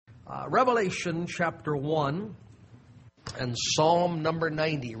Revelation chapter 1 and Psalm number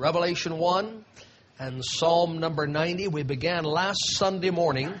 90. Revelation 1 and Psalm number 90. We began last Sunday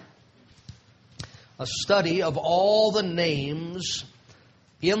morning a study of all the names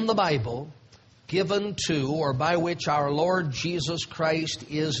in the Bible given to or by which our Lord Jesus Christ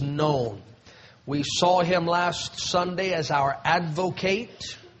is known. We saw Him last Sunday as our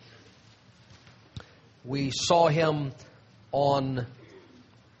advocate. We saw Him on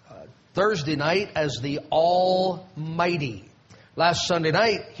Thursday night as the Almighty. Last Sunday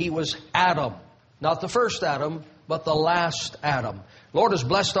night, He was Adam. Not the first Adam, but the last Adam. Lord has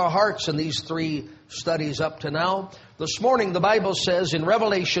blessed our hearts in these three studies up to now. This morning, the Bible says in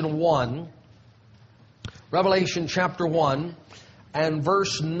Revelation 1, Revelation chapter 1, and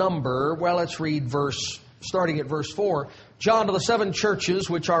let's read starting at verse 4. John, to the seven churches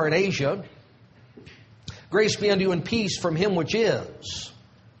which are in Asia, grace be unto you and peace from Him which is,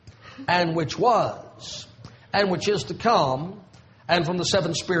 and which was, and which is to come, and from the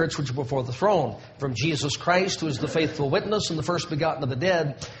seven spirits which are before the throne, from Jesus Christ, who is the faithful witness and the first begotten of the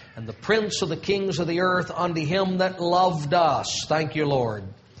dead, and the prince of the kings of the earth, unto Him that loved us, thank you, Lord,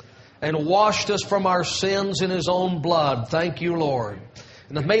 and washed us from our sins in His own blood, thank you, Lord,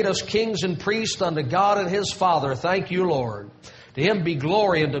 and hath made us kings and priests unto God and His Father, thank you, Lord. To Him be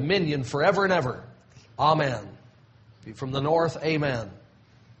glory and dominion forever and ever. Amen. Be from the north, amen.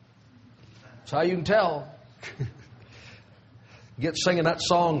 That's how you can tell. Get singing that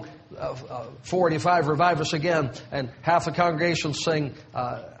song, 485, Revive Us Again, and half the congregation sing,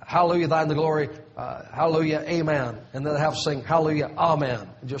 Hallelujah, Thine the glory, Hallelujah, Amen. And then half sing, Hallelujah, Amen.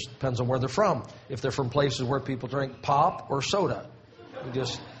 It just depends on where they're from. If they're from places where people drink pop or soda.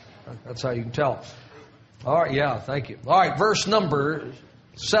 That's how you can tell. All right, yeah, thank you. All right, verse number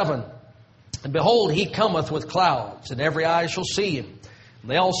 7. And behold, He cometh with clouds, and every eye shall see Him. And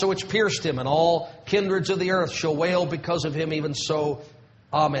they also which pierced Him, and all kindreds of the earth shall wail because of Him, even so.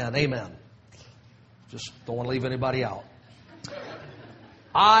 Amen. Amen. Just don't want to leave anybody out.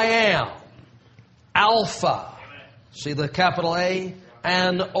 I am Alpha, see the capital A,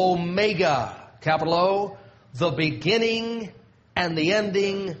 and Omega, capital O, the beginning and the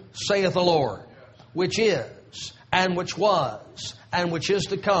ending, saith the Lord, which is, and which was, and which is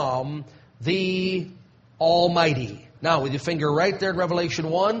to come, the Almighty. Now, with your finger right there in Revelation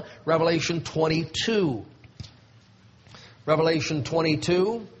 1, Revelation 22. Revelation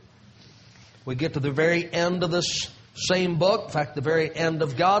 22. We get to the very end of this same book. In fact, the very end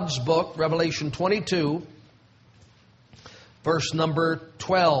of God's book, Revelation 22. Verse number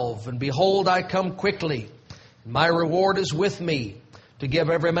 12. And behold, I come quickly. My reward is with me, to give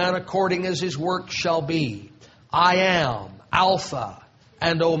every man according as his work shall be. I am Alpha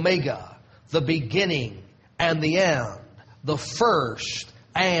and Omega, the beginning and the end, the first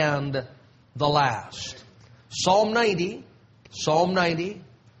and the last. Psalm 90.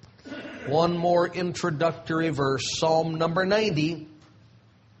 One more introductory verse. Psalm number 90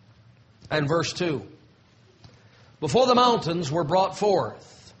 and verse 2. Before the mountains were brought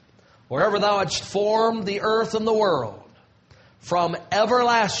forth, wherever Thou hadst formed the earth and the world, from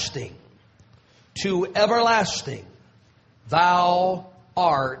everlasting to everlasting, Thou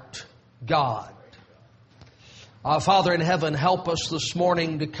art God. Father in heaven, help us this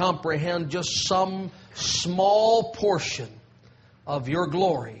morning to comprehend just some small portion of Your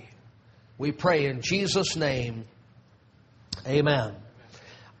glory. We pray in Jesus' name, amen.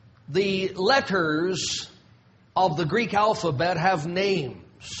 The letters of the Greek alphabet have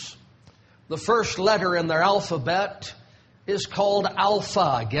names. The first letter in their alphabet is called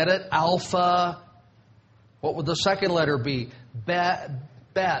Alpha. Get it? Alpha. What would the second letter be? Bet.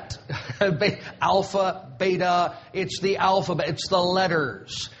 Alpha, beta. It's the alphabet. It's the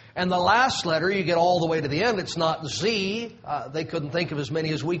letters. And the last letter, you get all the way to the end. It's not Z. They couldn't think of as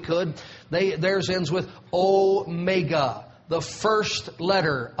many as we could. Theirs ends with Omega. The first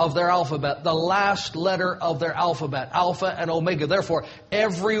letter of their alphabet. The last letter of their alphabet. Alpha and Omega. Therefore,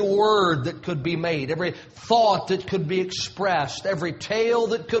 every word that could be made, every thought that could be expressed, every tale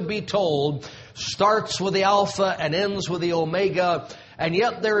that could be told starts with the Alpha and ends with the Omega. And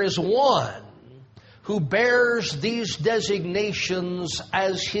yet there is one who bears these designations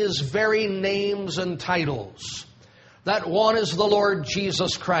as His very names and titles. That one is the Lord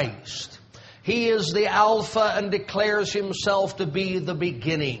Jesus Christ. He is the Alpha and declares Himself to be the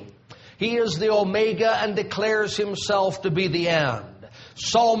beginning. He is the Omega and declares Himself to be the end.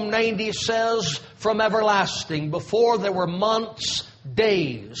 Psalm 90 says, from everlasting, before there were months,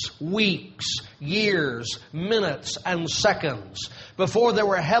 days, weeks, years, minutes, and seconds, before there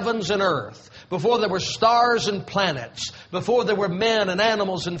were heavens and earth, before there were stars and planets, before there were men and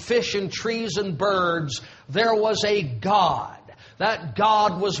animals and fish and trees and birds, there was a God. That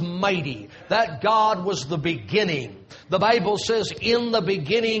God was mighty. That God was the beginning. The Bible says, in the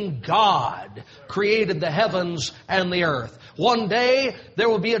beginning God created the heavens and the earth. One day there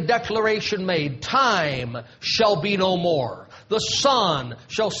will be a declaration made. Time shall be no more. The sun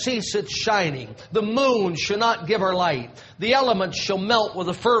shall cease its shining. The moon shall not give her light. The elements shall melt with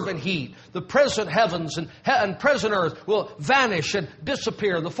a fervent heat. The present heavens and present earth will vanish and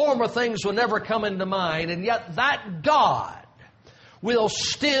disappear. The former things will never come into mind. And yet that God will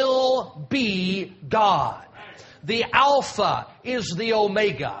still be God. The Alpha is the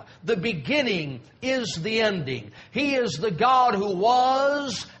Omega. The beginning is the ending. He is the God who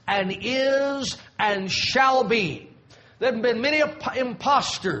was and is and shall be. There have been many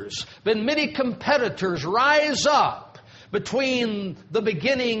impostors, been many competitors rise up between the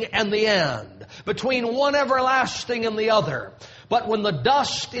beginning and the end, between one everlasting and the other. But when the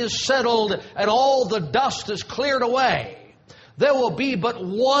dust is settled and all the dust is cleared away, there will be but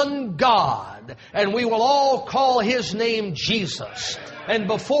one God, and we will all call His name Jesus. And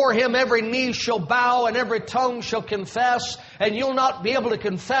before Him every knee shall bow and every tongue shall confess, and you'll not be able to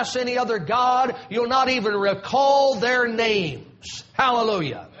confess any other God. You'll not even recall their names.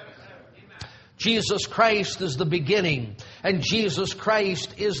 Hallelujah. Jesus Christ is the beginning, and Jesus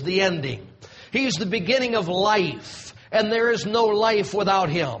Christ is the ending. He's the beginning of life, and there is no life without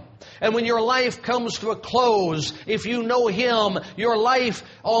Him. And when your life comes to a close, if you know Him, your life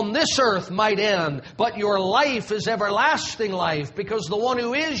on this earth might end, but your life is everlasting life, because the one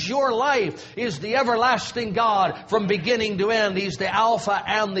who is your life is the everlasting God from beginning to end. He's the Alpha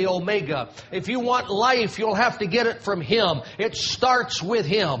and the Omega. If you want life, you'll have to get it from Him. It starts with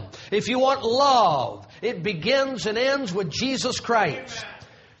Him. If you want love, it begins and ends with Jesus Christ.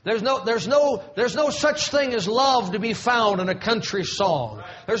 There's no such thing as love to be found in a country song.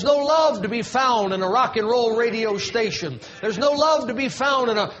 There's no love to be found in a rock and roll radio station. There's no love to be found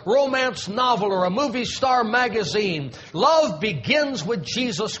in a romance novel or a movie star magazine. Love begins with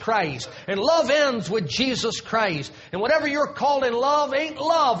Jesus Christ, and love ends with Jesus Christ. And whatever you're calling love ain't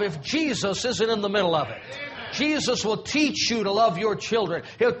love if Jesus isn't in the middle of it. Jesus will teach you to love your children.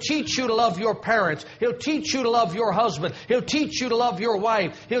 He'll teach you to love your parents. He'll teach you to love your husband. He'll teach you to love your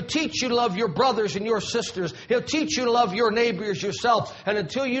wife. He'll teach you to love your brothers and your sisters. He'll teach you to love your neighbors yourself. And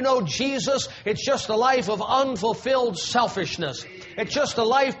until you know Jesus, it's just a life of unfulfilled selfishness. It's just a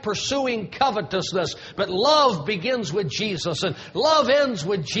life pursuing covetousness. But love begins with Jesus, and love ends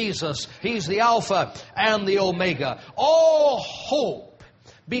with Jesus. He's the Alpha and the Omega. All hope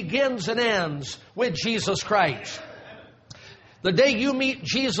begins and ends with Jesus Christ. The day you meet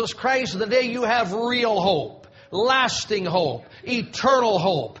Jesus Christ, the day you have real hope, lasting hope, eternal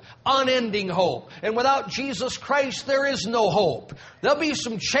hope, unending hope. And without Jesus Christ, there is no hope. There'll be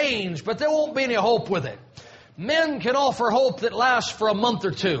some change, but there won't be any hope with it. Men can offer hope that lasts for a month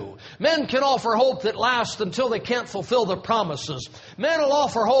or two. Men can offer hope that lasts until they can't fulfill their promises. Men will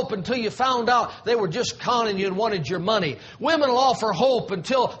offer hope until you found out they were just conning you and wanted your money. Women will offer hope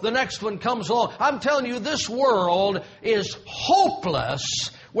until the next one comes along. I'm telling you, this world is hopeless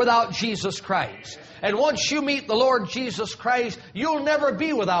without Jesus Christ. And once you meet the Lord Jesus Christ, you'll never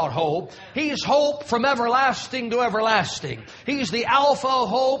be without hope. He's hope from everlasting to everlasting. He's the Alpha of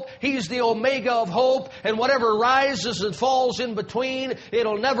hope. He's the Omega of hope. And whatever rises and falls in between,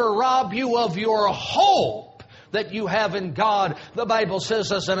 it'll never rob you of your hope that you have in God. The Bible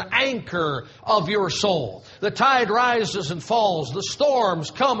says, as an anchor of your soul. The tide rises and falls. The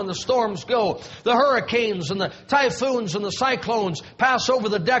storms come and the storms go. The hurricanes and the typhoons and the cyclones pass over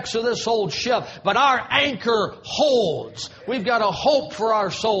the decks of this old ship. But our anchor holds. We've got a hope for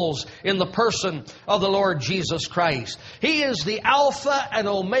our souls in the person of the Lord Jesus Christ. He is the Alpha and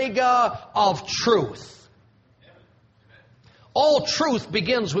Omega of truth. All truth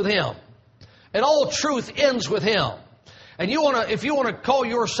begins with Him. And all truth ends with Him. And if you want to call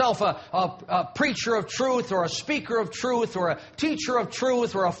yourself a preacher of truth, or a speaker of truth, or a teacher of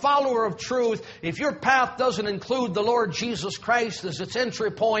truth, or a follower of truth, if your path doesn't include the Lord Jesus Christ as its entry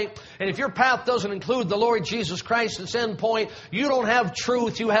point, and if your path doesn't include the Lord Jesus Christ as its end point, you don't have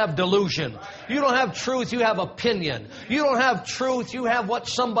truth, you have delusion. You don't have truth, you have opinion. You don't have truth, you have what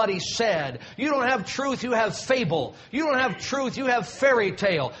somebody said. You don't have truth, you have fable. You don't have truth, you have fairy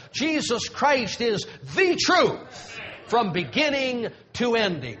tale. Jesus Christ is the truth from beginning to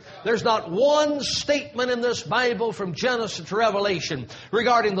ending. There's not one statement in this Bible from Genesis to Revelation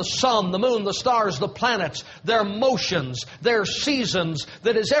regarding the sun, the moon, the stars, the planets, their motions, their seasons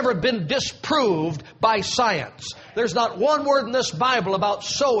that has ever been disproved by science. There's not one word in this Bible about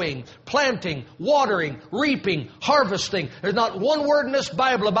sowing, planting, watering, reaping, harvesting. There's not one word in this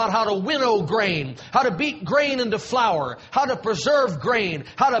Bible about how to winnow grain, how to beat grain into flour, how to preserve grain,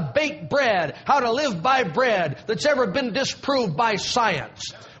 how to bake bread, how to live by bread that's ever been disproved by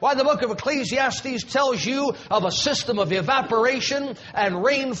science. Why, the book of Ecclesiastes tells you of a system of evaporation and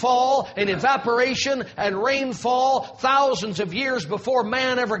rainfall and evaporation and rainfall thousands of years before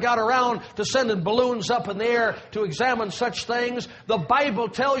man ever got around to sending balloons up in the air to examine such things. The Bible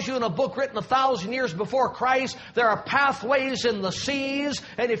tells you in a book written 1,000 years before Christ, there are pathways in the seas,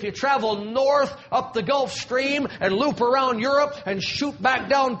 and if you travel north up the Gulf Stream and loop around Europe and shoot back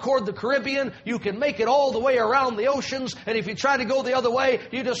down toward the Caribbean, you can make it all the way around the oceans, and if you try to go the other way,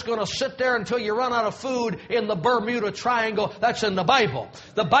 you just going to sit there until you run out of food in the Bermuda Triangle. That's in the Bible.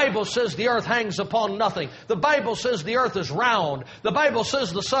 The Bible says the earth hangs upon nothing. The Bible says the earth is round. The Bible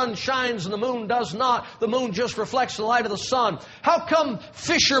says the sun shines and the moon does not. The moon just reflects the light of the sun. How come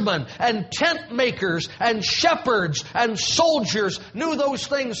fishermen and tent makers and shepherds and soldiers knew those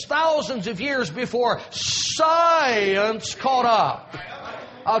things thousands of years before science caught up?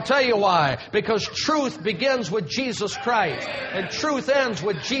 I'll tell you why. Because truth begins with Jesus Christ, and truth ends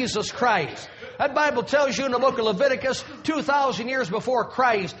with Jesus Christ. That Bible tells you in the book of Leviticus, 2,000 years before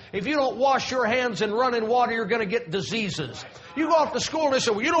Christ, if you don't wash your hands and run in water, you're going to get diseases. You go off to school and they say,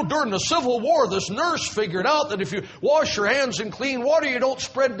 well, you know, during the Civil War, this nurse figured out that if you wash your hands in clean water, you don't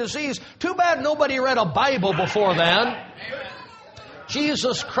spread disease. Too bad nobody read a Bible before then.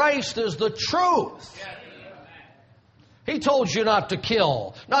 Jesus Christ is the truth. He told you not to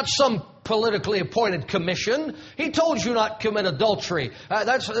kill, not some politically appointed commission. He told you not to commit adultery.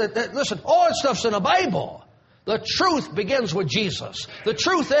 Listen, all that stuff's in the Bible. The truth begins with Jesus. The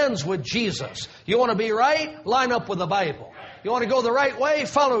truth ends with Jesus. You want to be right? Line up with the Bible. You want to go the right way?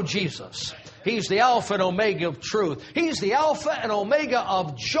 Follow Jesus. He's the Alpha and Omega of truth. He's the Alpha and Omega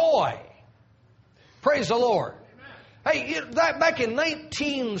of joy. Praise the Lord. Hey, back in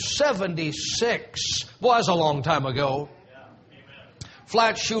 1976, boy, that's a long time ago.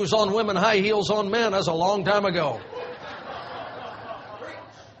 Flat shoes on women, high heels on men, that's a long time ago.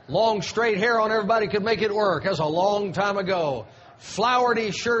 Long straight hair on everybody could make it work, that's a long time ago.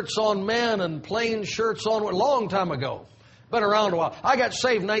 Flowery shirts on men and plain shirts on women, long time ago. Been around a while. I got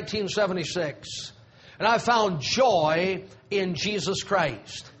saved in 1976, and I found joy in Jesus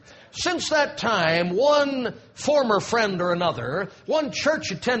Christ. Since that time, one former friend or another, one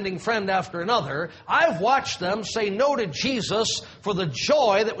church-attending friend after another, I've watched them say no to Jesus for the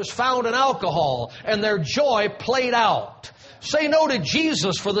joy that was found in alcohol, and their joy played out. Say no to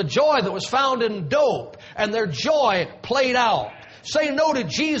Jesus for the joy that was found in dope, and their joy played out. Say no to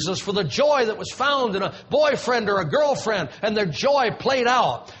Jesus for the joy that was found in a boyfriend or a girlfriend, and their joy played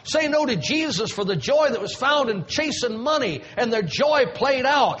out. Say no to Jesus for the joy that was found in chasing money, and their joy played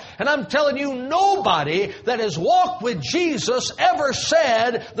out. And I'm telling you, nobody that has walked with Jesus ever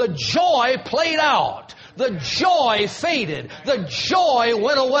said the joy played out. The joy faded. The joy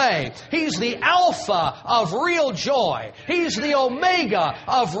went away. He's the Alpha of real joy. He's the Omega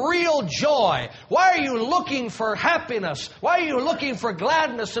of real joy. Why are you looking for happiness? Why are you looking for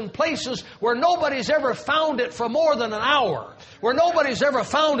gladness in places where nobody's ever found it for more than an hour? Where nobody's ever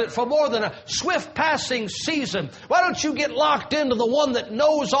found it for more than a swift passing season? Why don't you get locked into the one that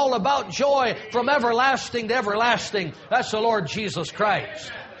knows all about joy from everlasting to everlasting? That's the Lord Jesus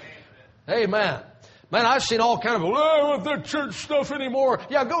Christ. Amen. Man, I've seen all kind of, well, I don't want that church stuff anymore.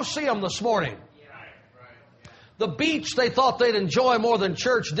 Yeah, go see them this morning. The beach they thought they'd enjoy more than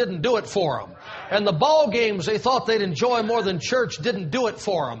church didn't do it for them. And the ball games they thought they'd enjoy more than church didn't do it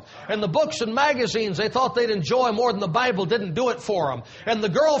for them. And the books and magazines they thought they'd enjoy more than the Bible didn't do it for them. And the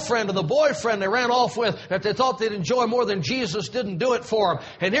girlfriend or the boyfriend they ran off with that they thought they'd enjoy more than Jesus didn't do it for them.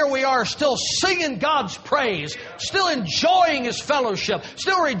 And here we are still singing God's praise, still enjoying His fellowship,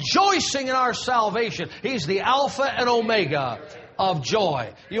 still rejoicing in our salvation. He's the Alpha and Omega of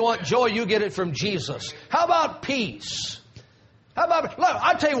joy. You want joy, you get it from Jesus. How about peace? How about, look,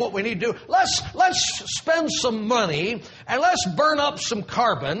 I'll tell you what we need to do. Let's spend some money and let's burn up some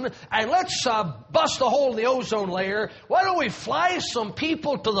carbon and let's bust a hole in the ozone layer. Why don't we fly some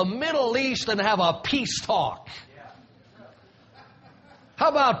people to the Middle East and have a peace talk? How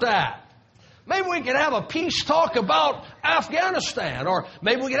about that? Maybe we could have a peace talk about Afghanistan, or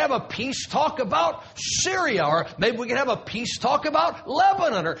maybe we could have a peace talk about Syria, or maybe we could have a peace talk about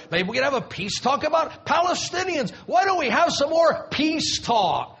Lebanon, or maybe we could have a peace talk about Palestinians. Why don't we have some more peace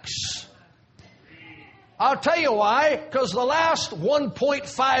talks? I'll tell you why. Because the last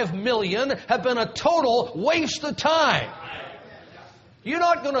 1.5 million have been a total waste of time. You're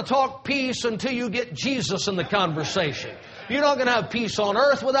not going to talk peace until you get Jesus in the conversation. You're not going to have peace on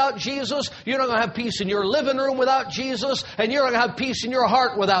earth without Jesus. You're not going to have peace in your living room without Jesus. And you're not going to have peace in your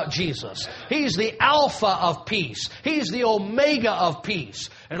heart without Jesus. He's the Alpha of peace. He's the Omega of peace.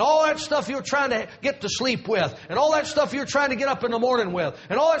 And all that stuff you're trying to get to sleep with, and all that stuff you're trying to get up in the morning with,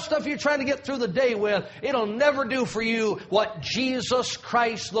 and all that stuff you're trying to get through the day with, it'll never do for you what Jesus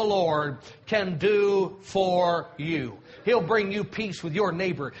Christ the Lord can do for you. He'll bring you peace with your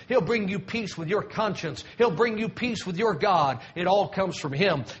neighbor. He'll bring you peace with your conscience. He'll bring you peace with your God. It all comes from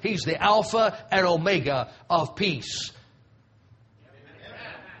Him. He's the Alpha and Omega of peace.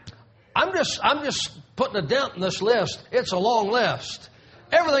 I'm just putting a dent in this list. It's a long list.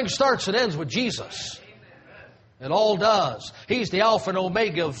 Everything starts and ends with Jesus. It all does. He's the Alpha and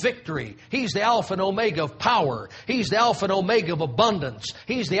Omega of victory. He's the Alpha and Omega of power. He's the Alpha and Omega of abundance.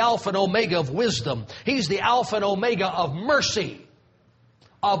 He's the Alpha and Omega of wisdom. He's the Alpha and Omega of mercy.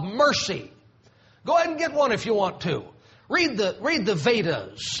 Of mercy. Go ahead and get one if you want to. Read the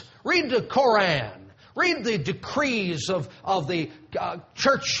Vedas. Read the Koran. Read the decrees of the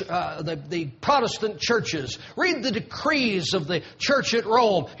church, the Protestant churches. Read the decrees of the church at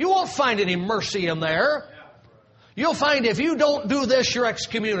Rome. You won't find any mercy in there. You'll find if you don't do this, you're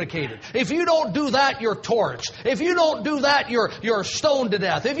excommunicated. If you don't do that, you're torched. If you don't do that, you're stoned to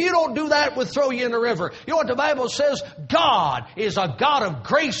death. If you don't do that, we'll throw you in the river. You know what the Bible says? God is a God of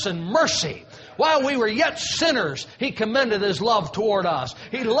grace and mercy. While we were yet sinners, He commended His love toward us.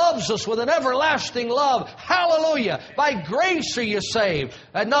 He loves us with an everlasting love. Hallelujah. By grace are you saved,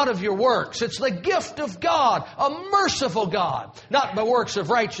 and not of your works. It's the gift of God, a merciful God. Not by works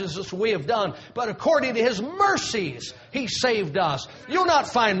of righteousness we have done, but according to His mercies, He saved us. You'll not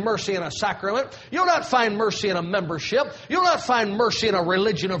find mercy in a sacrament. You'll not find mercy in a membership. You'll not find mercy in a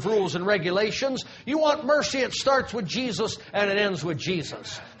religion of rules and regulations. You want mercy, it starts with Jesus and it ends with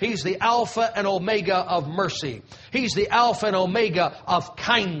Jesus. He's the Alpha and Omega of mercy. He's the Alpha and Omega of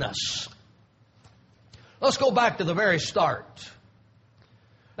kindness. Let's go back to the very start.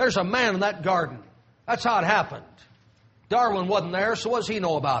 There's a man in that garden. That's how it happened. Darwin wasn't there, so what does he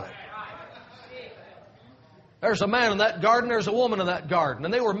know about it? There's a man in that garden, there's a woman in that garden,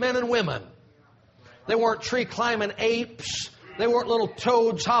 and they were men and women. They weren't tree-climbing apes. They weren't little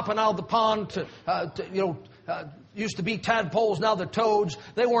toads hopping out of the pond used to be tadpoles, now they're toads.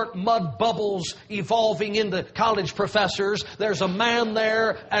 They weren't mud bubbles evolving into college professors. There's a man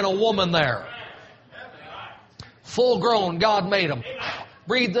there and a woman there. Full grown, God made them.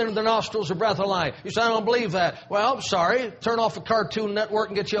 Breathed into their nostrils a breath of life. You say, I don't believe that. Well, I'm sorry. Turn off a Cartoon Network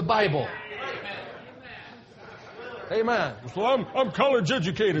and get you a Bible. Amen. Well, I'm college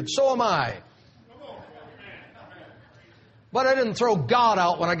educated. So am I. But I didn't throw God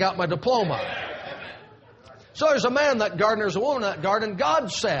out when I got my diploma. So there's a man in that garden, there's a woman in that garden.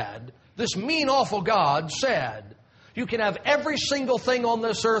 God said, this mean, awful God said, you can have every single thing on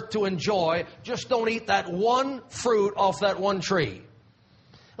this earth to enjoy, just don't eat that one fruit off that one tree.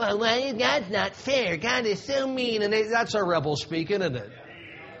 Well, God's not fair. God is so mean. And that's a rebel speaking, isn't it?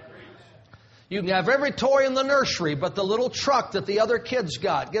 You can have every toy in the nursery, but the little truck that the other kids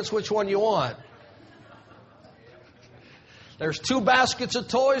got, guess which one you want? There's 2 baskets of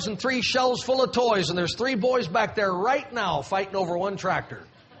toys and 3 shelves full of toys, and there's 3 boys back there right now fighting over one tractor.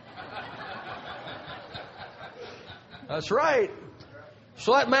 That's right.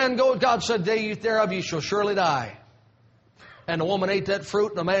 So that man goes, God said, day you eat thereof, you shall surely die. And the woman ate that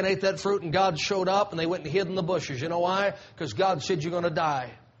fruit, and the man ate that fruit, and God showed up, and they went and hid in the bushes. You know why? Because God said you're going to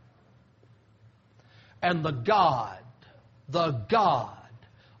die. And the God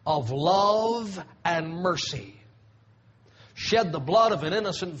of love and mercy, shed the blood of an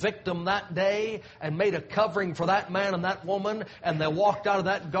innocent victim that day and made a covering for that man and that woman, and they walked out of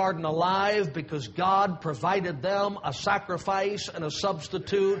that garden alive because God provided them a sacrifice and a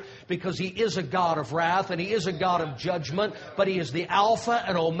substitute, because He is a God of wrath and He is a God of judgment, but He is the Alpha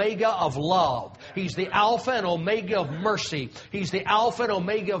and Omega of love. He's the Alpha and Omega of mercy. He's the Alpha and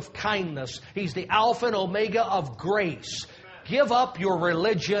Omega of kindness. He's the Alpha and Omega of grace. Give up your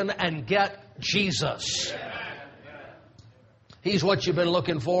religion and get Jesus. He's what you've been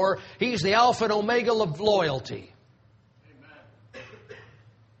looking for. He's the Alpha and Omega of loyalty.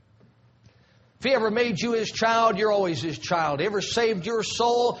 If He ever made you His child, you're always His child. He ever saved your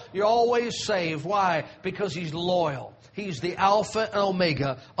soul, you're always saved. Why? Because He's loyal. He's the Alpha and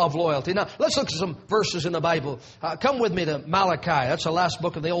Omega of loyalty. Now, let's look at some verses in the Bible. Come with me to Malachi. That's the last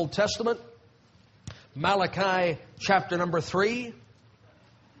book of the Old Testament. Malachi chapter number 3.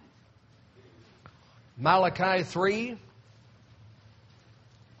 Malachi 3. If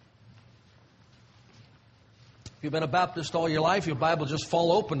you've been a Baptist all your life, your Bible just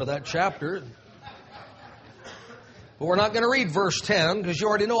fall open to that chapter. But we're not going to read verse 10 because you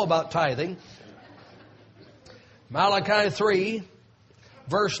already know about tithing. Malachi 3,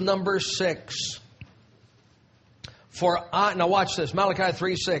 verse number 6. Now watch this, Malachi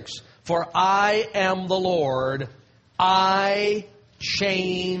 3, 6. For I am the Lord, I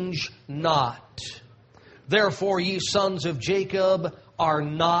change not. Therefore ye sons of Jacob are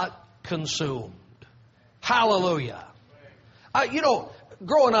not consumed. Hallelujah.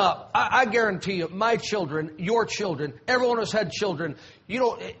 Growing up, I guarantee you, my children, your children, everyone who's had children,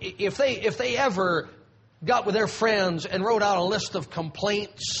 if they ever got with their friends and wrote out a list of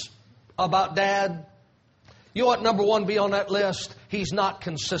complaints about Dad, you know what number one be on that list? He's not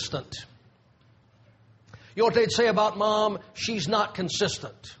consistent. You know what they'd say about Mom? She's not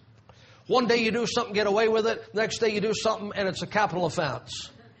consistent. One day you do something, get away with it. Next day you do something, and it's a capital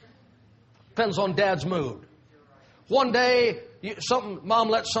offense. Depends on Dad's mood. One day, Mom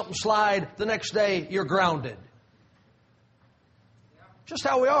lets something slide. The next day, you're grounded. Just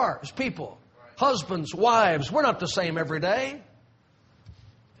how we are as people. Husbands, wives, we're not the same every day.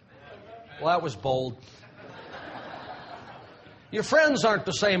 Well, that was bold. Your friends aren't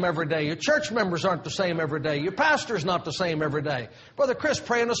the same every day. Your church members aren't the same every day. Your pastor's not the same every day. Brother Chris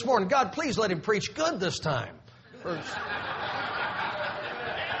praying this morning, God, please let him preach good this time. You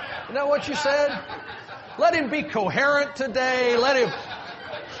know what you said? Let him be coherent today. Let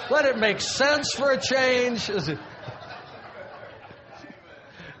it make sense for a change.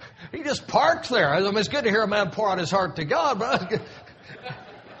 He just parked there. I mean, it's good to hear a man pour out his heart to God, but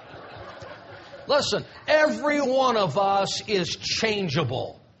listen, every one of us is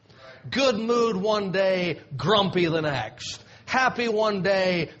changeable. Good mood one day, grumpy the next. Happy one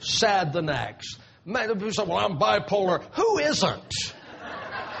day, sad the next. People say, well, I'm bipolar. Who isn't?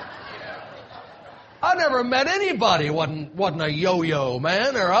 I never met anybody wasn't a yo-yo,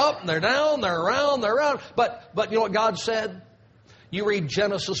 man. They're up and they're down, they're around, they're around. But you know what God said? You read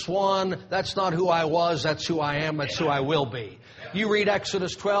Genesis 1, that's not who I was, that's who I am, that's who I will be. You read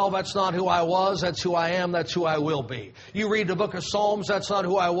Exodus 12, that's not who I was, that's who I am, that's who I will be. You read the book of Psalms, that's not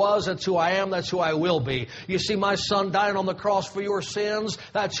who I was, that's who I am, that's who I will be. You see my Son dying on the cross for your sins,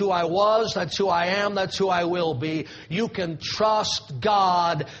 that's who I was, that's who I am, that's who I will be. You can trust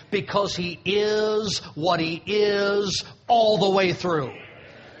God because He is what He is all the way through.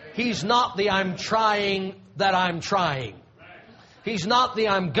 He's not the I'm trying that I'm trying. He's not the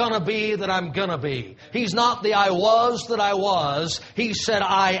I'm gonna be that I'm gonna be. He's not the I was that I was. He said,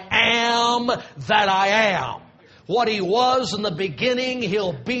 I am that I am. What He was in the beginning,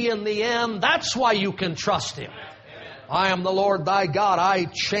 He'll be in the end. That's why you can trust Him. I am the Lord thy God. I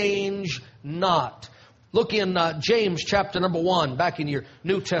change not. Look in James chapter number 1, back in your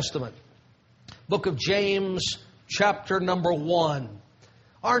New Testament. Book of James chapter number 1.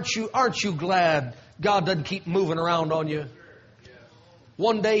 Aren't you glad God doesn't keep moving around on you?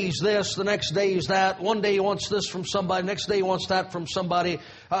 One day He's this, the next day He's that. One day He wants this from somebody, next day He wants that from somebody.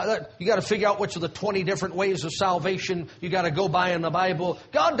 You got to figure out which of the 20 different ways of salvation you got to go by in the Bible.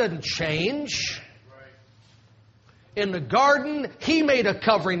 God doesn't change. In the garden, He made a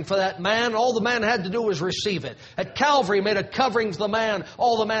covering for that man. All the man had to do was receive it. At Calvary, He made a covering for the man.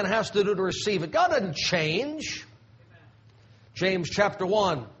 All the man has to do to receive it. God doesn't change. James chapter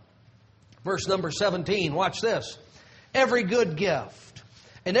 1, verse number 17. Watch this. Every good gift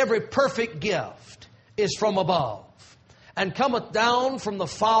and every perfect gift is from above, and cometh down from the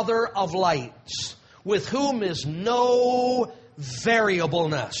Father of lights, with whom is no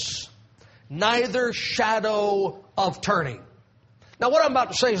variableness, neither shadow of turning. Now, what I'm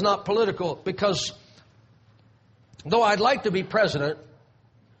about to say is not political, because though I'd like to be president,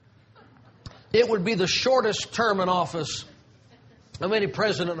 it would be the shortest term in office of any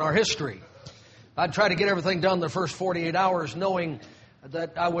president in our history. I'd try to get everything done in the first 48 hours, knowing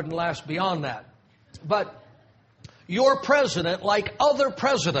that I wouldn't last beyond that. But your president, like other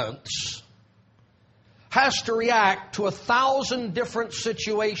presidents, has to react to 1,000 different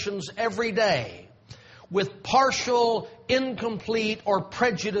situations every day with partial, incomplete, or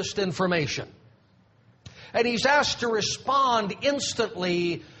prejudiced information. And he's asked to respond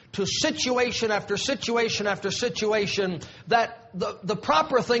instantly to situation after situation after situation, that the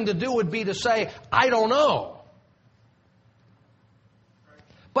proper thing to do would be to say, I don't know.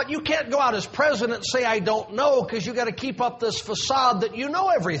 But you can't go out as president and say, I don't know, because you've got to keep up this facade that you know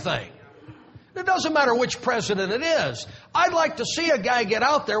everything. It doesn't matter which president it is. I'd like to see a guy get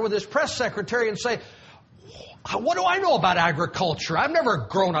out there with his press secretary and say, what do I know about agriculture? I've never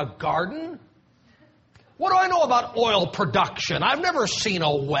grown a garden. What do I know about oil production? I've never seen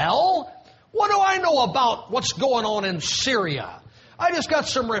a well. What do I know about what's going on in Syria? I just got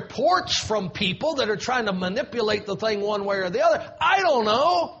some reports from people that are trying to manipulate the thing one way or the other. I don't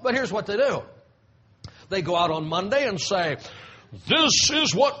know, but here's what they do. They go out on Monday and say, this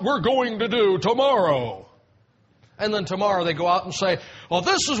is what we're going to do tomorrow. And then tomorrow they go out and say, well,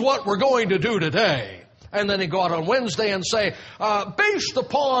 this is what we're going to do today. And then they go out on Wednesday and say, based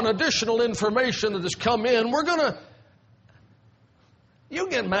upon additional information that has come in, we're going to... You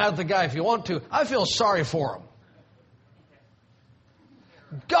get mad at the guy if you want to. I feel sorry for him.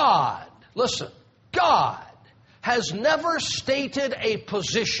 God, listen, God has never stated a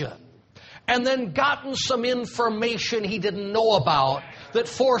position and then gotten some information he didn't know about that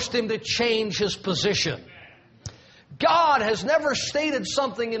forced him to change his position. God has never stated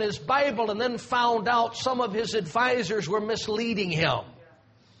something in His Bible and then found out some of His advisors were misleading Him.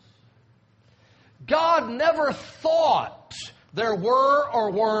 God never thought there were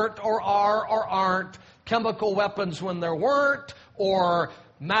or weren't or are or aren't chemical weapons when there weren't, or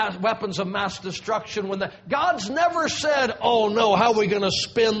weapons of mass destruction when the... God's never said, oh no, how are we going to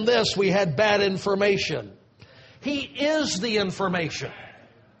spin this? We had bad information. He is the information.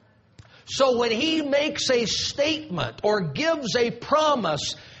 So when He makes a statement or gives a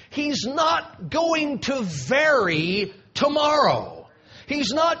promise, He's not going to vary tomorrow.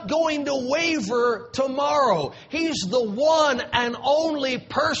 He's not going to waver tomorrow. He's the one and only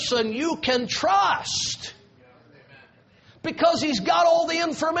person you can trust, because He's got all the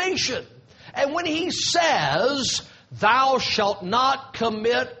information. And when He says, thou shalt not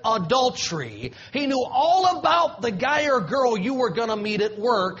commit adultery, He knew all about the guy or girl you were going to meet at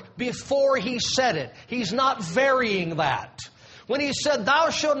work before He said it. He's not varying that. When He said, thou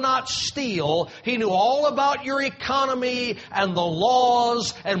shalt not steal, He knew all about your economy and the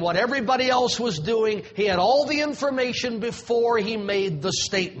laws and what everybody else was doing. He had all the information before He made the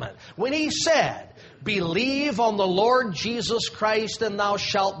statement. When He said, believe on the Lord Jesus Christ and thou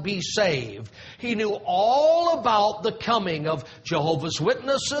shalt be saved, He knew all about the coming of Jehovah's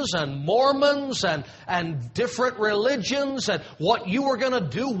Witnesses and Mormons and different religions and what you were going to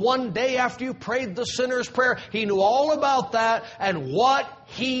do one day after you prayed the sinner's prayer. He knew all about that, and what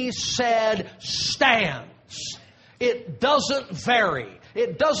He said stands. It doesn't vary.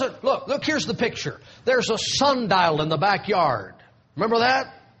 It doesn't... Look, here's the picture. There's a sundial in the backyard. Remember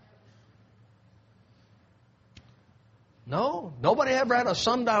that? No? Nobody ever had a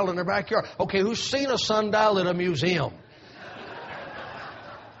sundial in their backyard. Okay, who's seen a sundial in a museum?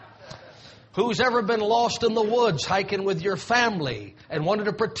 Who's ever been lost in the woods hiking with your family and wanted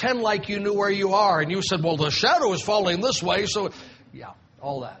to pretend like you knew where you are, and you said, well, the shadow is falling this way, so... Yeah,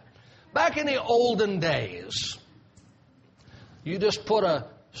 all that. Back in the olden days, you just put a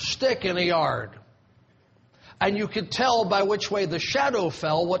stick in a yard, and you could tell by which way the shadow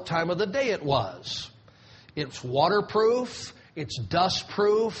fell what time of the day it was. It's waterproof. It's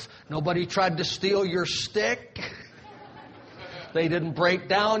dustproof. Nobody tried to steal your stick. They didn't break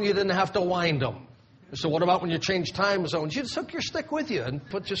down. You didn't have to wind them. So what about when you change time zones? You just took your stick with you and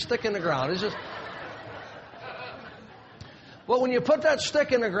put your stick in the ground. It's just... Well, when you put that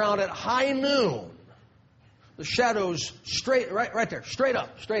stick in the ground at high noon, the shadow's straight, right there, straight up.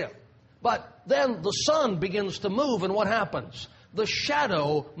 But then the sun begins to move, and what happens? The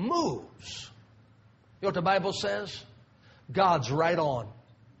shadow moves. You know what the Bible says? God's right on.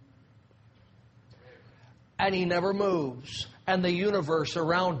 And He never moves. And the universe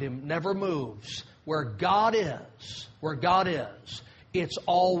around Him never moves. Where God is, it's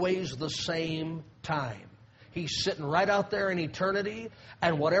always the same time. He's sitting right out there in eternity,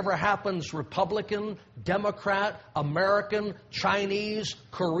 and whatever happens, Republican, Democrat, American, Chinese,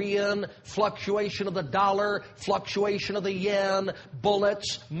 Korean, fluctuation of the dollar, fluctuation of the yen,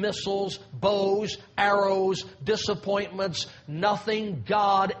 bullets, missiles, bows, arrows, disappointments, nothing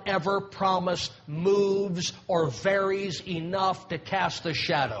God ever promised moves or varies enough to cast a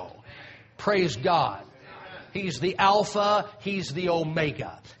shadow. Praise God. He's the Alpha, He's the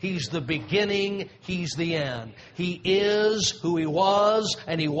Omega. He's the beginning, He's the end. He is who He was,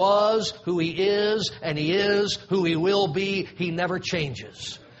 and He was who He is, and He is who He will be. He never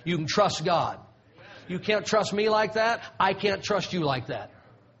changes. You can trust God. You can't trust me like that. I can't trust you like that.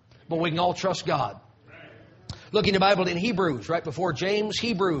 But we can all trust God. Look in your Bible in Hebrews, right before James,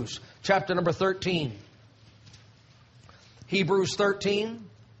 Hebrews, chapter number 13. Hebrews 13,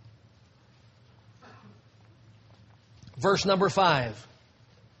 verse number 5.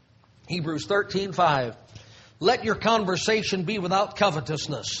 Hebrews 13, 5. Let your conversation be without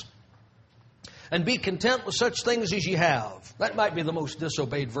covetousness, and be content with such things as ye have. That might be the most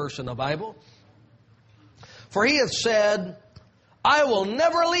disobeyed verse in the Bible. For he hath said, I will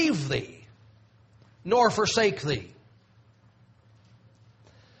never leave thee, nor forsake thee.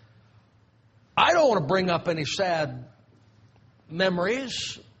 I don't want to bring up any sad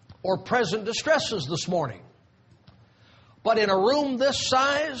memories or present distresses this morning. But in a room this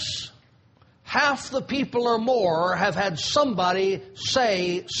size, half the people or more have had somebody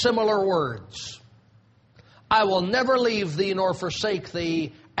say similar words. I will never leave thee nor forsake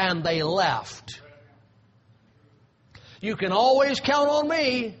thee, and they left. You can always count on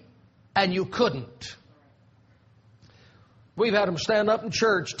me, and you couldn't. We've had them stand up in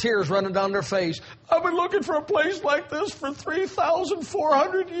church, tears running down their face. I've been looking for a place like this for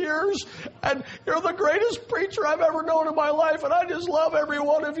 3,400 years, and you're the greatest preacher I've ever known in my life, and I just love every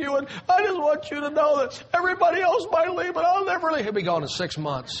one of you, and I just want you to know that everybody else might leave, but I'll never leave. He'll be gone in 6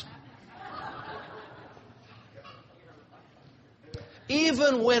 months.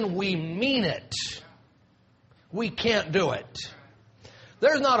 Even when we mean it, we can't do it.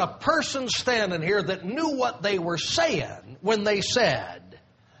 There's not a person standing here that knew what they were saying when they said,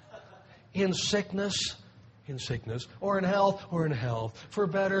 in sickness, or in health, for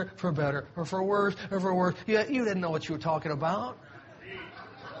better, or for worse, or for worse. You didn't know what you were talking about.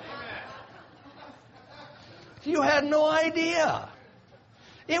 You had no idea.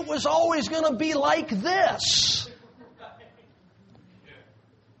 It was always going to be like this.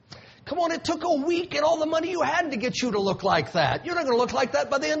 Come on, it took a week and all the money you had to get you to look like that. You're not going to look like that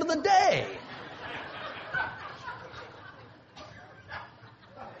by the end of the day.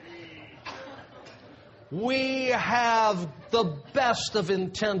 We have the best of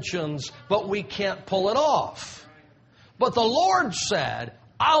intentions, but we can't pull it off. But the Lord said,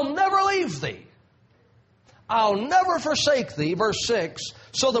 I'll never leave thee. I'll never forsake thee, verse 6,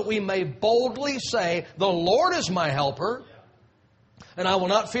 so that we may boldly say, the Lord is my helper, and I will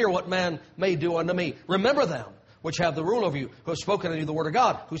not fear what man may do unto me. Remember them which have the rule over you, who have spoken unto you the word of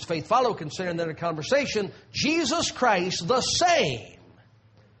God, whose faith follow, considering their conversation, Jesus Christ the same,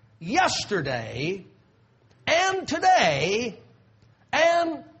 yesterday, and today,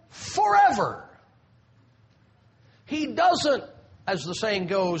 and forever. He doesn't, as the saying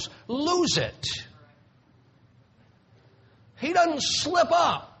goes, lose it. He doesn't slip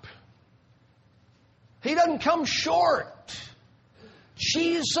up. He doesn't come short.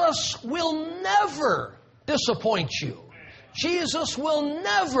 Jesus will never disappoint you. Jesus will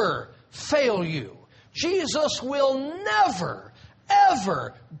never fail you. Jesus will never,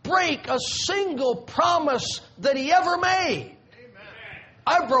 ever break a single promise that He ever made.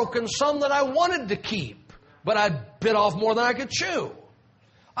 I've broken some that I wanted to keep, but I bit off more than I could chew.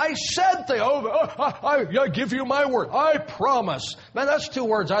 I said things, I give you my word. I promise. Man, that's 2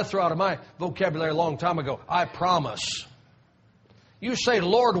 words I threw out of my vocabulary a long time ago. I promise. You say,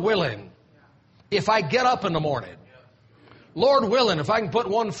 Lord willing, if I get up in the morning. Lord willing, if I can put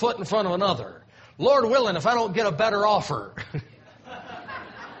one foot in front of another. Lord willing, if I don't get a better offer.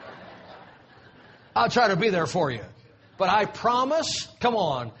 I'll try to be there for you. But I promise, come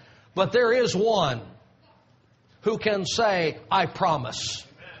on. But there is one who can say, I promise.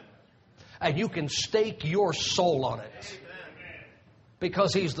 And you can stake your soul on it.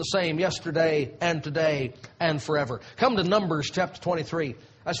 Because He's the same yesterday and today and forever. Come to Numbers chapter 23.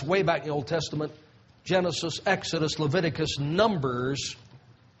 That's way back in the Old Testament. Genesis, Exodus, Leviticus, Numbers.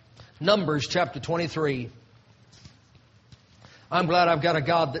 Numbers chapter 23. I'm glad I've got a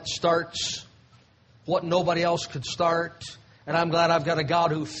God that starts what nobody else could start. And I'm glad I've got a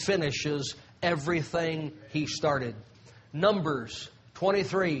God who finishes everything He started. Numbers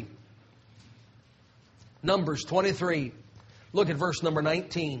 23. Numbers 23. Look at verse number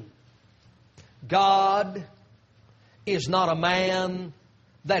 19. God is not a man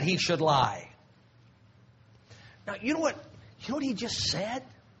that He should lie. Now, you know what He just said?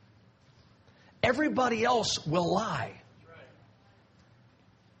 Everybody else will lie.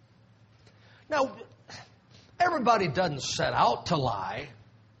 Now, everybody doesn't set out to lie.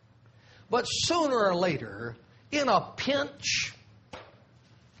 But sooner or later, in a pinch,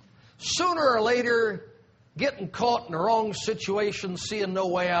 sooner or later, getting caught in the wrong situation, seeing no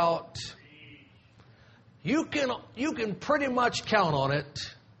way out, you can pretty much count on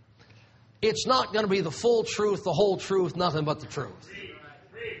it. It's not going to be the full truth, the whole truth, nothing but the truth.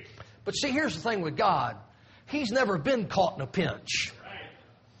 But see, here's the thing with God. He's never been caught in a pinch.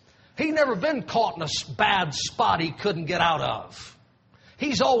 He's never been caught in a bad spot he couldn't get out of.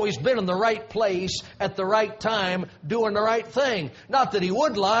 He's always been in the right place at the right time doing the right thing. Not that he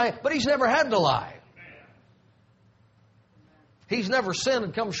would lie, but he's never had to lie. He's never sinned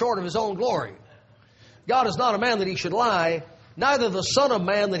and come short of his own glory. God is not a man that he should lie, neither the Son of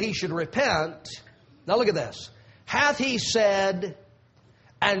Man that he should repent. Now look at this. Hath he said,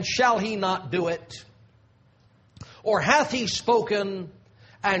 and shall he not do it? Or hath he spoken,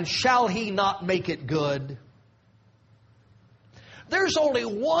 and shall he not make it good? There's only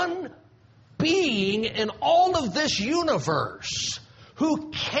one being in all of this universe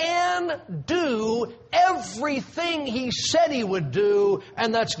who can do everything he said he would do,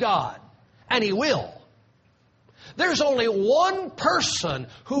 and that's God. And he will. There's only one person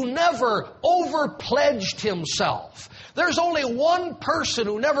who never overpledged himself. There's only one person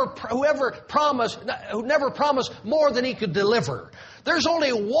who never promised more than he could deliver. There's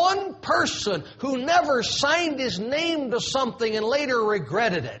only one person who never signed his name to something and later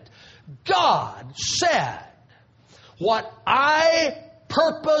regretted it. God said, what I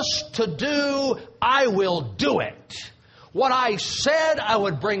purpose to do, I will do it. What I said I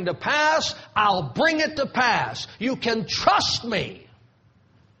would bring to pass, I'll bring it to pass. You can trust me.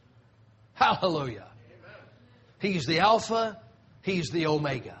 Hallelujah. He's the Alpha. He's the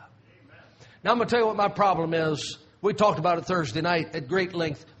Omega. Now I'm going to tell you what my problem is. We talked about it Thursday night at great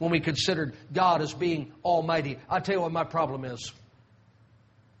length when we considered God as being almighty. I'll tell you what my problem is.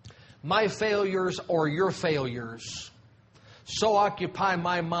 My failures or your failures so occupy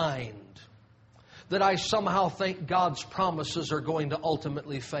my mind that I somehow think God's promises are going to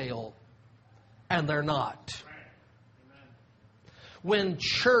ultimately fail. And they're not. When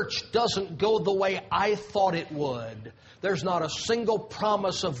church doesn't go the way I thought it would, there's not a single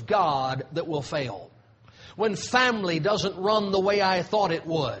promise of God that will fail. When family doesn't run the way I thought it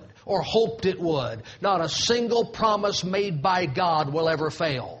would or hoped it would, not a single promise made by God will ever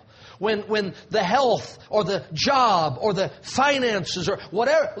fail. When the health or the job or the finances or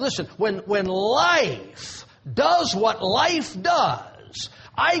whatever, listen, when life does what life does,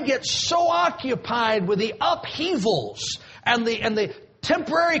 I get so occupied with the upheavals and the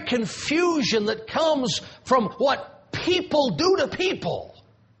temporary confusion that comes from what people do to people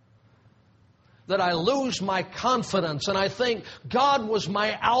that I lose my confidence and I think God was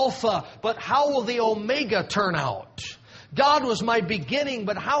my Alpha, but how will the Omega turn out? God was my beginning,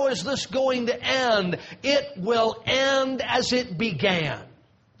 but how is this going to end? It will end as it began.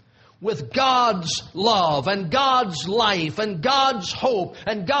 With God's love and God's life and God's hope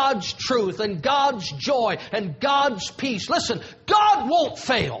and God's truth and God's joy and God's peace. Listen, God won't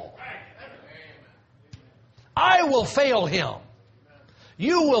fail. I will fail Him.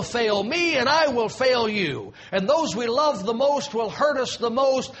 You will fail me and I will fail you. And those we love the most will hurt us the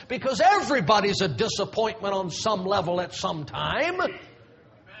most because everybody's a disappointment on some level at some time.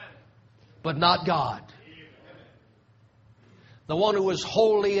 But not God. The one who is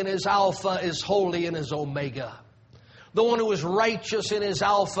holy in His Alpha is holy in His Omega. The one who is righteous in His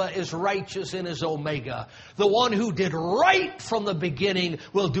Alpha is righteous in His Omega. The one who did right from the beginning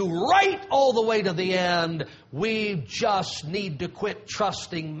will do right all the way to the end. We just need to quit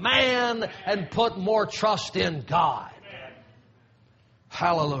trusting man and put more trust in God.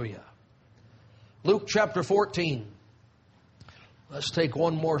 Hallelujah. Luke chapter 14. Let's take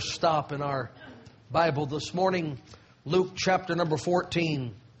one more stop in our Bible this morning. Luke chapter number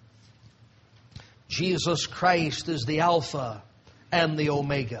 14. Jesus Christ is the Alpha and the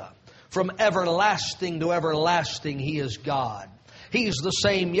Omega. From everlasting to everlasting, He is God. He's the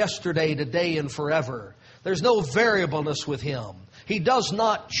same yesterday, today, and forever. There's no variableness with Him. He does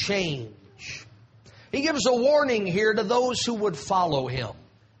not change. He gives a warning here to those who would follow Him.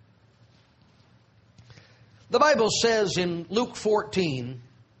 The Bible says in Luke 14,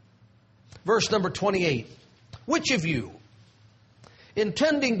 verse number 28, which of you,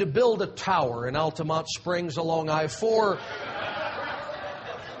 intending to build a tower in Altamont Springs along I-4,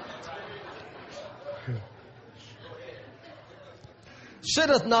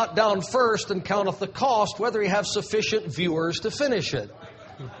 sitteth not down first and counteth the cost, whether he have sufficient viewers to finish it?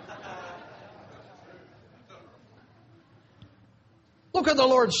 Look what the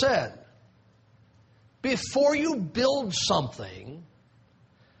Lord said. Before you build something,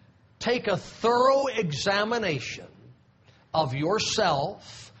 take a thorough examination of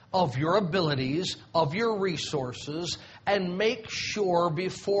yourself, of your abilities, of your resources, and make sure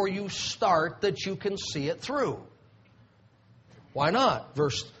before you start that you can see it through. Why not?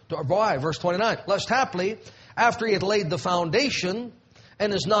 Verse 29. Lest haply, after he had laid the foundation,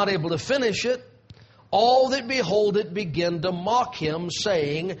 and is not able to finish it, all that behold it begin to mock him,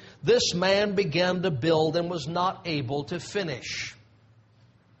 saying, this man began to build and was not able to finish.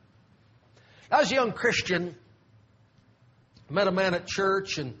 As a young Christian, I met a man at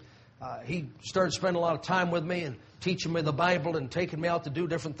church, and he started spending a lot of time with me and teaching me the Bible and taking me out to do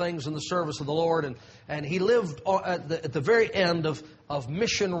different things in the service of the Lord. And he lived at the very end of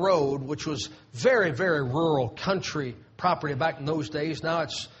Mission Road, which was very, very rural country property back in those days. Now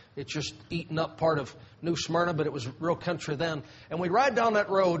it's just eaten up part of New Smyrna, but it was real country then. And we'd ride down that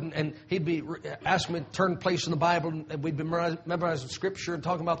road, and he'd be asking me to turn place in the Bible, and we'd be memorizing Scripture and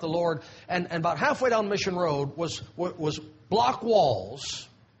talking about the Lord. And about halfway down Mission Road was block walls,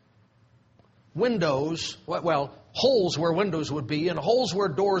 windows, well, holes where windows would be, and holes where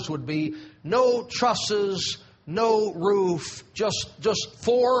doors would be. No trusses, no roof, just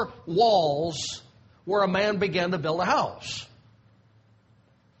 4 walls where a man began to build a house.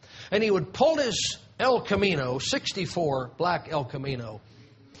 And he would pull his El Camino, 64 black El Camino,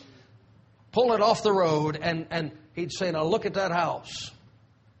 pull it off the road, and he'd say, now look at that house.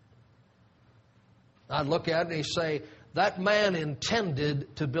 I'd look at it and he'd say, that man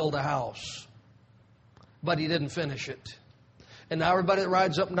intended to build a house, but he didn't finish it. And now everybody that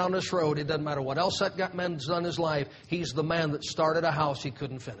rides up and down this road, it doesn't matter what else that man's done in his life, he's the man that started a house he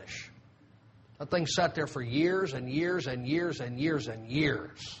couldn't finish. That thing sat there for years and years and years and years and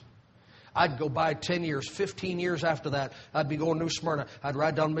years. I'd go by 10 years, 15 years after that. I'd be going to New Smyrna. I'd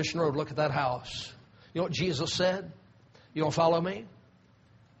ride down Mission Road, look at that house. You know what Jesus said? You want to follow me?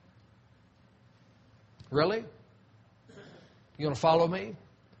 Really? You want to follow me?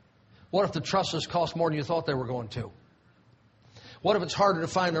 What if the trusses cost more than you thought they were going to? What if it's harder to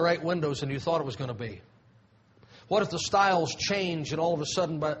find the right windows than you thought it was going to be? What if the styles change and all of a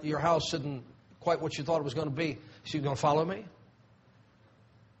sudden your house isn't quite what you thought it was going to be? So you're going to follow me?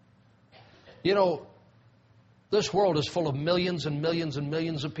 You know, this world is full of millions and millions and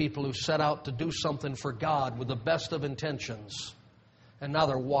millions of people who set out to do something for God with the best of intentions. And now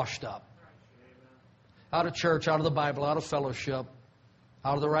they're washed up. Out of church, out of the Bible, out of fellowship,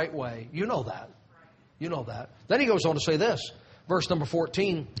 out of the right way. You know that. You know that. Then he goes on to say this. Verse number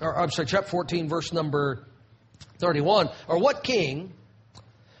 14, chapter 14, verse number 31. Or what king,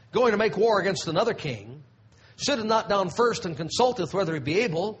 going to make war against another king, sitteth not down first and consulteth whether he be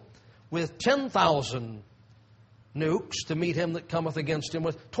able with 10,000 nukes to meet him that cometh against him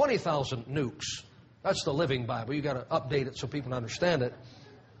with 20,000 nukes. That's the Living Bible. You've got to update it so people understand it.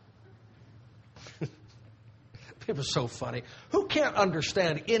 It was so funny. Who can't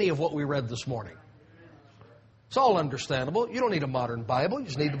understand any of what we read this morning? It's all understandable. You don't need a modern Bible. You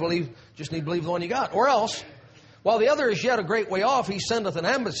just need to believe the one you got. Or else, while the other is yet a great way off, he sendeth an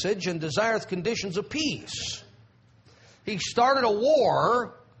embassage and desireth conditions of peace. He started a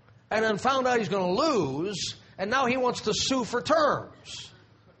war and then found out he's going to lose, and now he wants to sue for terms.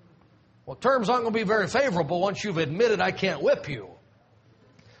 Well, terms aren't going to be very favorable once you've admitted I can't whip you.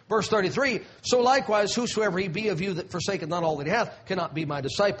 Verse 33, so likewise, whosoever he be of you that forsaketh not all that he hath cannot be my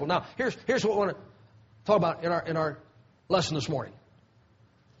disciple. Now, here's what we want to talk about in our lesson this morning.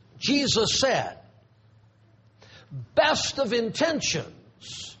 Jesus said, best of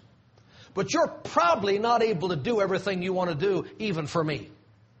intentions, but you're probably not able to do everything you want to do, even for me.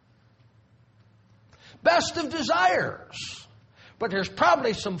 Best of desires, but there's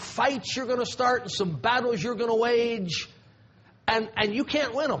probably some fights you're going to start and some battles you're going to wage, and you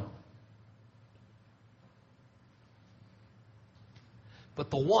can't win them. But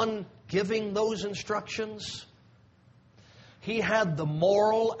the one giving those instructions, he had the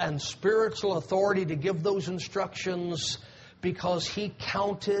moral and spiritual authority to give those instructions because he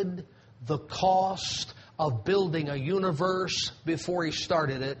counted the cost of building a universe before he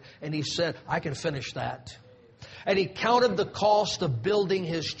started it, and he said, I can finish that. And he counted the cost of building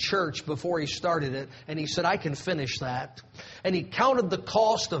his church before he started it, and he said, I can finish that. And he counted the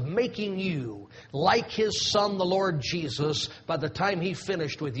cost of making you like his Son, the Lord Jesus, by the time he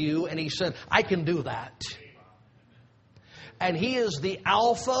finished with you, and he said, I can do that. And he is the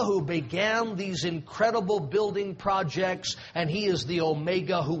Alpha who began these incredible building projects, and he is the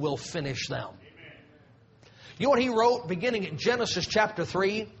Omega who will finish them. You know what he wrote beginning in Genesis chapter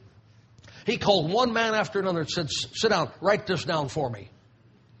 3? He called one man after another and said, sit down, write this down for me.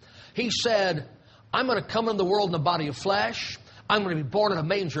 He said, I'm going to come into the world in the body of flesh. I'm going to be born in a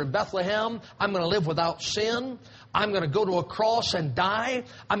manger in Bethlehem. I'm going to live without sin. I'm going to go to a cross and die.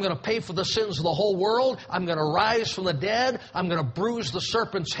 I'm going to pay for the sins of the whole world. I'm going to rise from the dead. I'm going to bruise the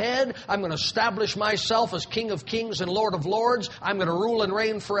serpent's head. I'm going to establish myself as King of Kings and Lord of Lords. I'm going to rule and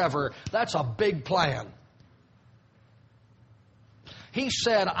reign forever. That's a big plan. He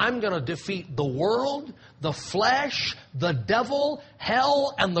said, I'm going to defeat the world, the flesh, the devil,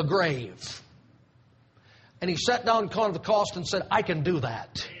 hell, and the grave. And He sat down on the cross and said, I can do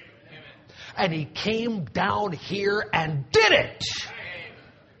that. And He came down here and did it.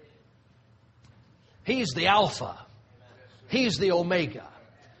 He's the Alpha. He's the Omega.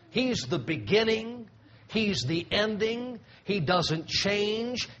 He's the beginning. He's the ending. He doesn't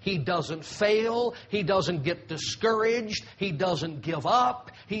change. He doesn't fail. He doesn't get discouraged. He doesn't give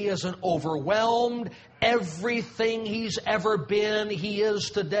up. He isn't overwhelmed. Everything He's ever been, He is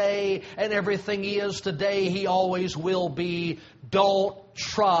today. And everything He is today, He always will be. Don't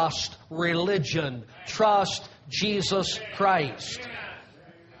trust religion. Trust Jesus Christ.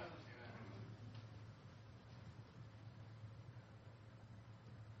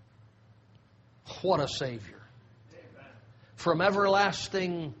 What a Savior. From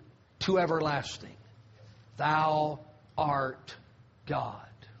everlasting to everlasting, Thou art God.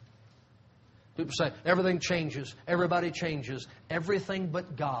 People say, everything changes, everybody changes, everything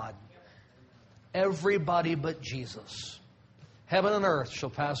but God. Everybody but Jesus. Heaven and earth shall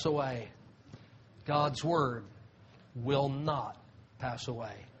pass away. God's Word will not pass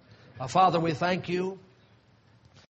away. Father, we thank You